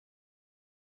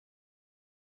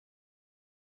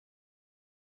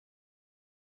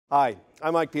Hi,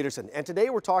 I'm Mike Peterson, and today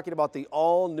we're talking about the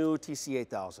all-new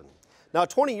TC8000. Now,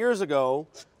 20 years ago,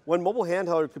 when mobile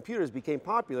handheld computers became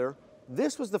popular,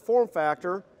 this was the form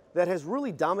factor that has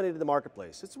really dominated the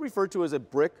marketplace. It's referred to as a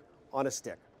brick on a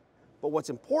stick. But what's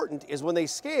important is when they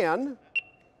scan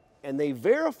and they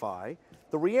verify,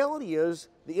 the reality is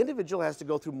the individual has to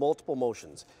go through multiple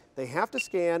motions. They have to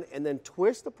scan and then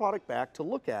twist the product back to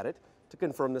look at it to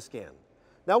confirm the scan.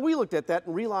 Now, we looked at that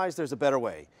and realized there's a better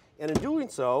way. And in doing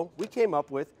so, we came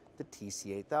up with the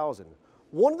TC8000.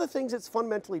 One of the things that's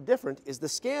fundamentally different is the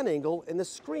scan angle and the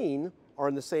screen are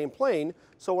in the same plane,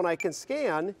 so when I can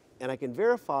scan and I can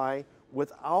verify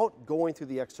without going through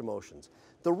the extra motions.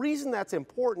 The reason that's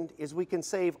important is we can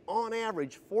save, on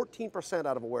average, 14%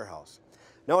 out of a warehouse.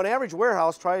 Now, an average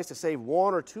warehouse tries to save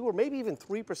 1 or 2 or maybe even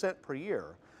 3% per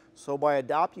year. So by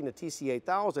adopting the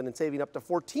TC8000 and saving up to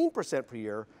 14% per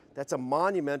year, that's a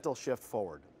monumental shift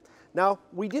forward. Now,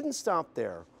 we didn't stop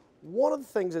there. One of the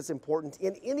things that's important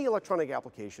in any electronic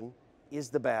application is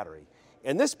the battery.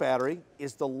 And this battery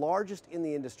is the largest in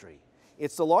the industry.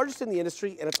 It's the largest in the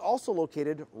industry, and it's also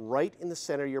located right in the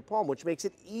center of your palm, which makes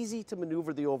it easy to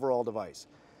maneuver the overall device.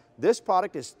 This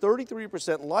product is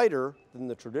 33% lighter than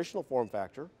the traditional form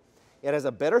factor. It has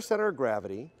a better center of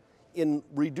gravity. In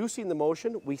reducing the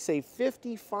motion, we save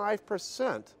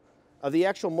 55% of the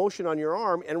actual motion on your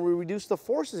arm, and we reduce the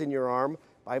forces in your arm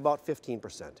by about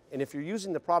 15%. And if you're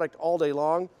using the product all day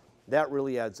long, that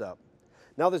really adds up.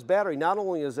 Now, this battery, not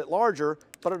only is it larger,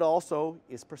 but it also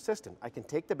is persistent. I can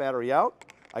take the battery out,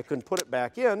 I can put it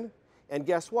back in, and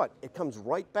guess what? It comes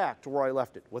right back to where I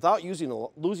left it without losing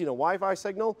a Wi-Fi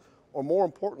signal, or more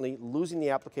importantly, losing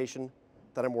the application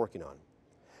that I'm working on.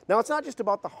 Now, it's not just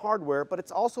about the hardware, but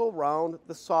it's also around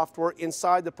the software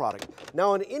inside the product.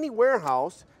 Now, in any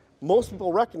warehouse, most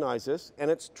people recognize this,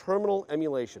 and it's terminal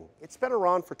emulation. It's been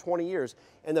around for 20 years,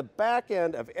 and the back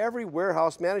end of every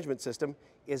warehouse management system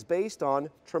is based on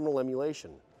terminal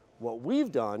emulation. What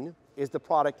we've done is the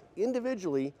product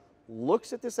individually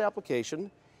looks at this application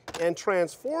and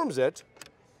transforms it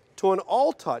to an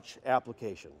all-touch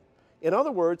application. In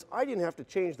other words, I didn't have to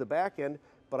change the back end,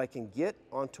 but I can get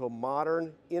onto a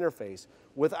modern interface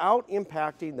without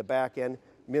impacting the back end,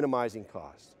 minimizing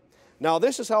costs. Now,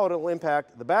 this is how it'll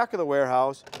impact the back of the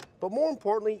warehouse, but more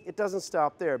importantly, it doesn't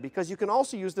stop there because you can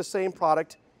also use the same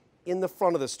product in the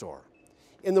front of the store.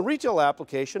 In the retail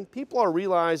application, people are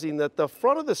realizing that the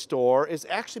front of the store is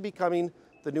actually becoming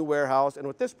the new warehouse, and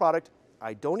with this product,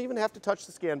 I don't even have to touch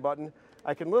the scan button.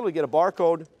 I can literally get a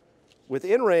barcode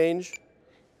within range,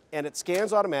 and it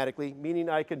scans automatically, meaning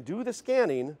I can do the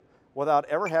scanning without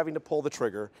ever having to pull the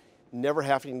trigger, never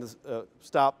having to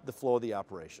stop the flow of the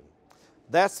operation.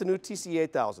 That's the new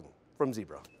TC8000 from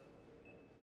Zebra.